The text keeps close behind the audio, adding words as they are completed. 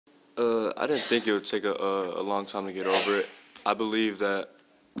I didn't think it would take a long time to get over it. I believe that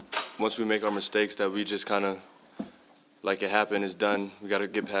once we make our mistakes, that we just kind of, like it happened, it's done. We got to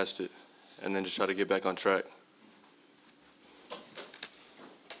get past it, and then just try to get back on track. Do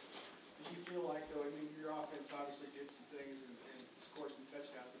you feel like, though, I mean, your offense obviously did some things and scored some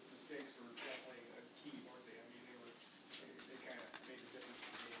touchdowns, but mistakes were definitely a key, weren't they? I mean, they kind of made the difference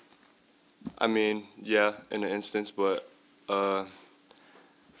in the game. I mean, yeah, in an instance, but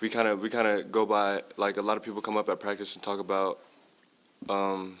we kind of go by, like, a lot of people come up at practice and talk about if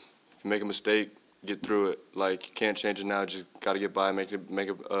you make a mistake, get through it. Like, you can't change it now, just got to get by, make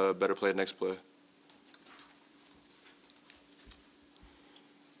a better play next play.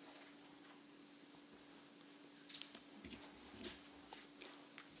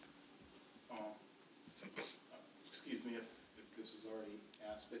 Excuse me if this is already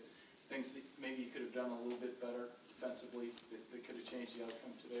asked, but things that maybe you could have done a little bit better defensively that could have changed the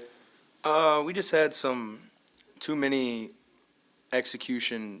outcome today? We just had too many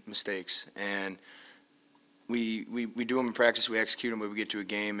execution mistakes, and we do them in practice, we execute them, but we get to a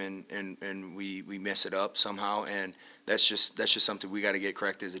game and we mess it up somehow, and that's just something we got to get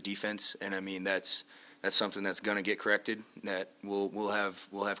corrected as a defense. And I mean that's something that's going to get corrected, that we'll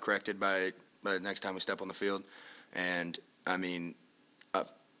have corrected by the next time we step on the field. And I mean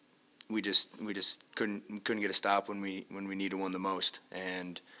we just couldn't get a stop when we needed one the most,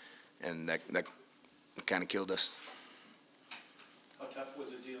 and that kind of killed us. How tough was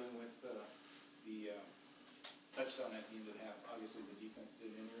it dealing with the touchdown at the end of the half? Obviously, the defense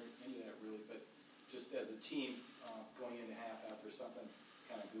didn't any of that really, but just as a team going into half after something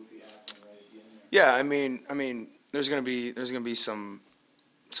kind of goofy happening right at the end there. Yeah, I mean, there's gonna be some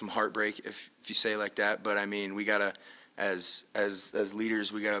heartbreak if you say it like that, but I mean, we gotta, as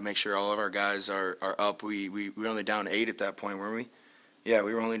leaders, we gotta make sure all of our guys are up. We were only down 8 at that point, weren't we? Yeah,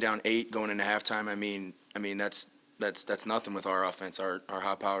 we were only down 8 going into halftime. I mean that's nothing with our offense, our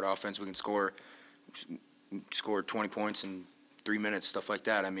high-powered offense. We can score 20 points in 3 minutes, stuff like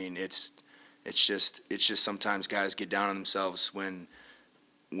that. I mean, it's just sometimes guys get down on themselves when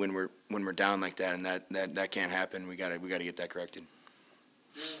we're down like that, and that can't happen. We gotta get that corrected.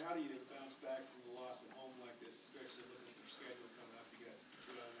 Darren, how do you bounce back from a loss at home like this, especially looking at your schedule coming up? You got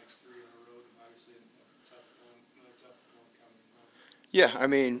 2 out of the next 3 on the road, and obviously another tough one coming home. Yeah, I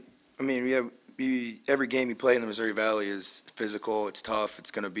mean, every game you play in the Missouri Valley is physical. It's tough.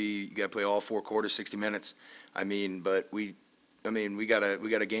 It's gonna be, you gotta play all 4 quarters, 60 minutes. I mean, but we got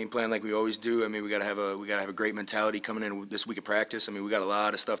a game plan like we always do. I mean, we gotta have a great mentality coming in this week of practice. I mean, we got a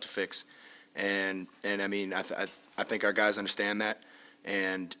lot of stuff to fix, and I mean, I think our guys understand that,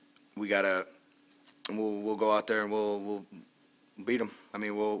 and we'll go out there and we'll beat them. I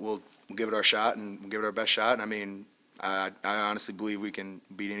mean, we'll give it our shot, and we'll give it our best shot. And I mean, I honestly believe we can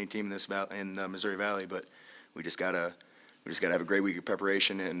beat any team in the Missouri Valley, but we just gotta have a great week of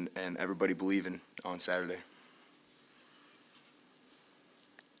preparation and everybody believing on Saturday.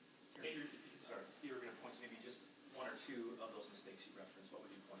 Sorry, if you were going to point to maybe just 1 or 2 of those mistakes you referenced, what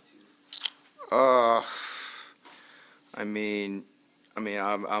would you point to?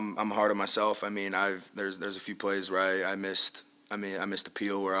 I'm hard on myself. I mean, there's a few plays where I missed a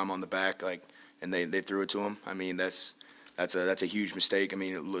peel where I'm on the back, like, and they threw it to him. I mean, that's a huge mistake. I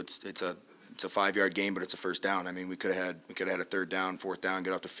mean, it's a 5-yard game, but it's a first down. I mean, we could have had a 3rd down, 4th down,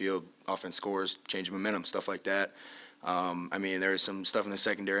 get off the field, offense scores, change the momentum, stuff like that. I mean, there's some stuff in the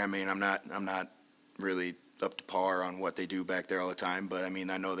secondary. I mean, I'm not really up to par on what they do back there all the time, but I mean,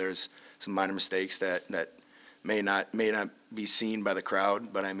 I know there's some minor mistakes that may not be seen by the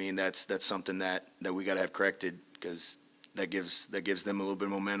crowd, but I mean, that's something that we got to have corrected, because that gives them a little bit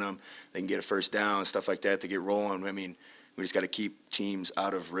of momentum. They can get a first down, stuff like that, to get rolling. I mean, we just got to keep teams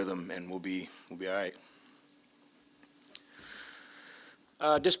out of rhythm, and we'll be all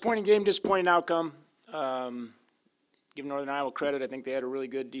right. Disappointing game, disappointing outcome. Give Northern Iowa credit. I think they had a really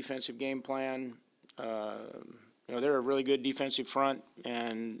good defensive game plan. They're a really good defensive front,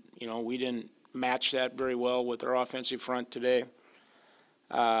 and we didn't match that very well with our offensive front today.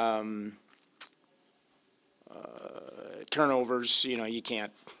 Turnovers, you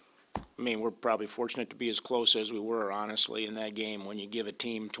can't. I mean, we're probably fortunate to be as close as we were, honestly, in that game when you give a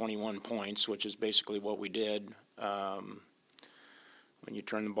team 21 points, which is basically what we did. When you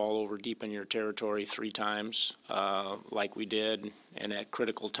turn the ball over deep in your territory 3 times, like we did, and at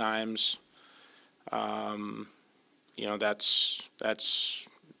critical times, that's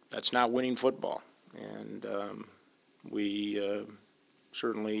not winning football. And we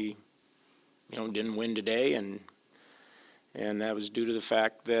certainly, didn't win today, and And that was due to the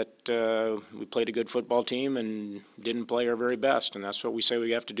fact that we played a good football team and didn't play our very best, and that's what we say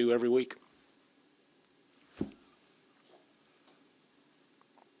we have to do every week. Bob,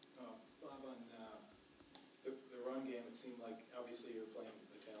 on the run game, it seemed like obviously you're playing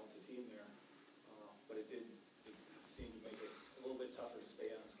a talented team there, but it seemed to make it a little bit tougher to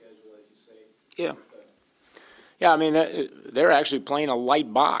stay on schedule, as you say. Yeah. Yeah, I mean, they're actually playing a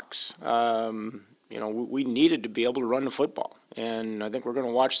light box. You know, we needed to be able to run the football. And I think we're going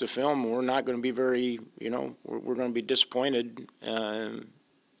to watch the film. We're not going to be very, you know, we're going to be disappointed,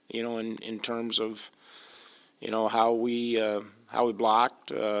 you know, in terms of, you know, how we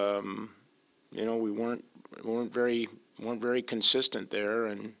blocked. You know, we weren't very consistent there.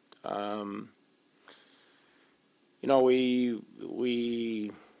 And, you know,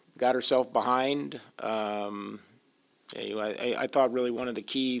 we got ourselves behind. I thought really one of the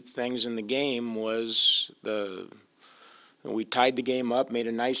key things in the game was we tied the game up, made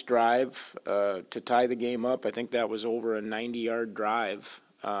a nice drive to tie the game up. I think that was over a 90-yard drive.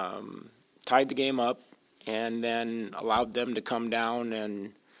 Tied the game up and then allowed them to come down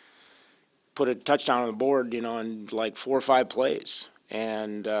and put a touchdown on the board, you know, in like 4 or 5 plays.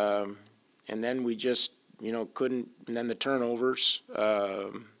 And then we just, you know, couldn't. And then the turnovers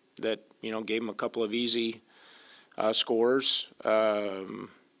that, you know, gave them a couple of easy scores,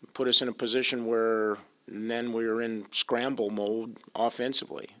 put us in a position where then we were in scramble mode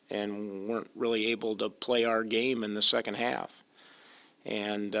offensively and weren't really able to play our game in the second half.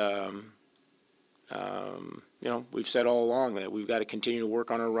 And, you know, we've said all along that we've got to continue to work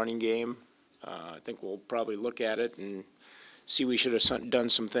on our running game. I think we'll probably look at it and see we should have done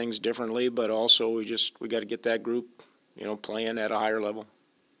some things differently, but also we got to get that group, you know, playing at a higher level.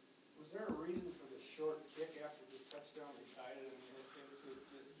 Was there a reason for the short kick after the touchdown they tied it? I mean, it was a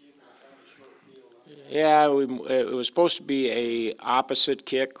game kind of a short field. Yeah, it was supposed to be a opposite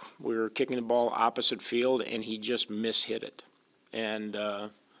kick. We were kicking the ball opposite field, and he just mishit it. And,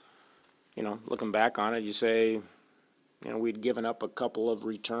 you know, looking back on it, you say, you know, we'd given up a couple of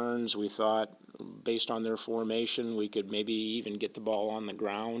returns. We thought, based on their formation, we could maybe even get the ball on the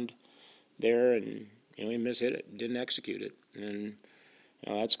ground there, and, you know, he mishit it, didn't execute it. And,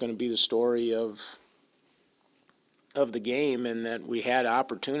 you know, that's going to be the story of the game, in that we had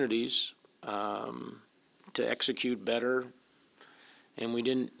opportunities to execute better, and we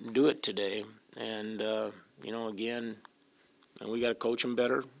didn't do it today. And, you know, again, we got to coach them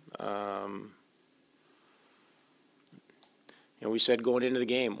better. You know, we said going into the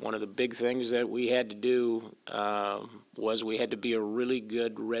game, one of the big things that we had to do was we had to be a really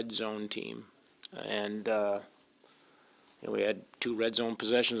good red zone team. And you know, we had 2 red zone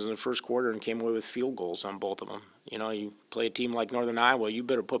possessions in the first quarter and came away with field goals on both of them. You know, you play a team like Northern Iowa, you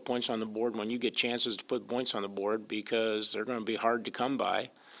better put points on the board when you get chances to put points on the board, because they're going to be hard to come by.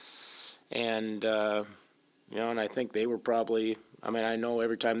 And, you know, and I think they were probably, I mean, I know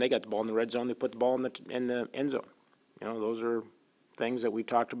every time they got the ball in the red zone, they put the ball in the end zone. You know, those are things that we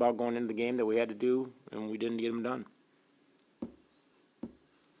talked about going into the game that we had to do, and we didn't get them done.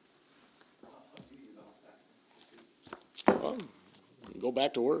 Well, go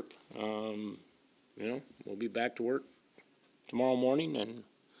back to work. You know, we'll be back to work tomorrow morning, and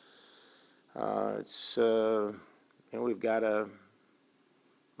it's you know, we got to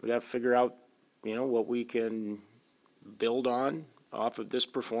figure out, you know, what we can build on off of this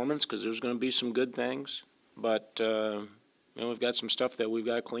performance, because there's going to be some good things, but you know, we've got some stuff that we've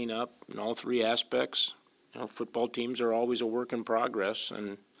got to clean up in all 3 aspects. You know, football teams are always a work in progress,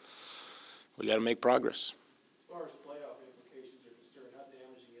 and we got to make progress. As far as playoff implications are concerned, how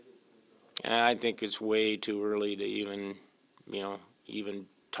damaging is it? I think it's way too early to even, you know, even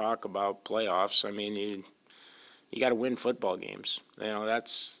talk about playoffs. I mean, you got to win football games. You know,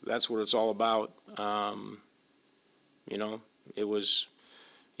 that's what it's all about. You know, it was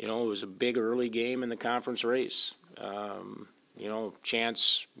a big early game in the conference race. You know,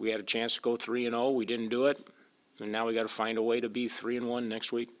 we had a chance to go 3-0. We didn't do it, and now we got to find a way to be 3-1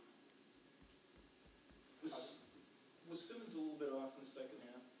 next week. Was Simmons a little bit off in the second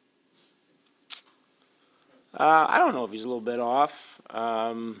half? I don't know if he's a little bit off.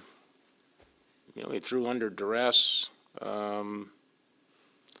 You know, he threw under duress. You know,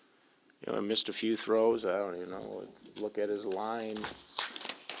 he missed a few throws. I don't even know. Look at his line.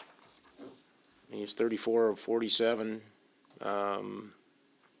 He's 34 of 47.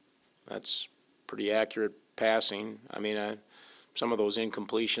 That's pretty accurate passing. I mean, some of those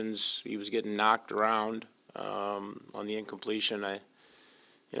incompletions, he was getting knocked around on the incompletion. I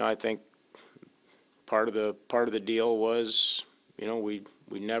think part of the deal was, you know, we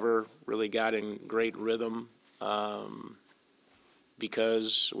never really got in great rhythm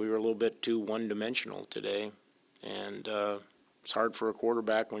because we were a little bit too one-dimensional today. And it's hard for a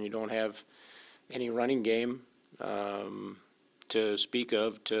quarterback when you don't have any running game to speak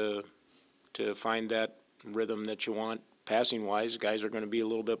of to find that rhythm that you want. Passing-wise, guys are going to be a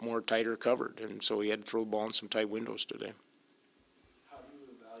little bit more tighter covered, and so we had to throw the ball in some tight windows today. How do you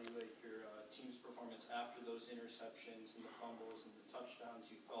evaluate your team's performance after those interceptions and the fumbles and the touchdowns?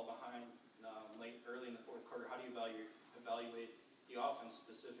 You fell behind early in the fourth quarter. How do you evaluate the offense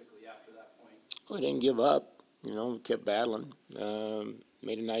specifically after that point? We didn't give up, we kept battling.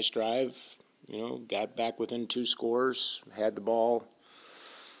 Made a nice drive, got back within 2 scores, had the ball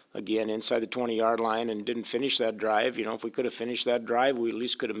again inside the 20-yard line and didn't finish that drive. If we could have finished that drive, we at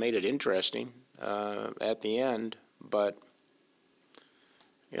least could have made it interesting at the end. But,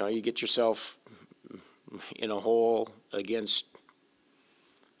 you get yourself in a hole against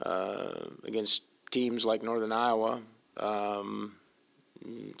teams like Northern Iowa.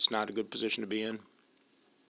 It's not a good position to be in.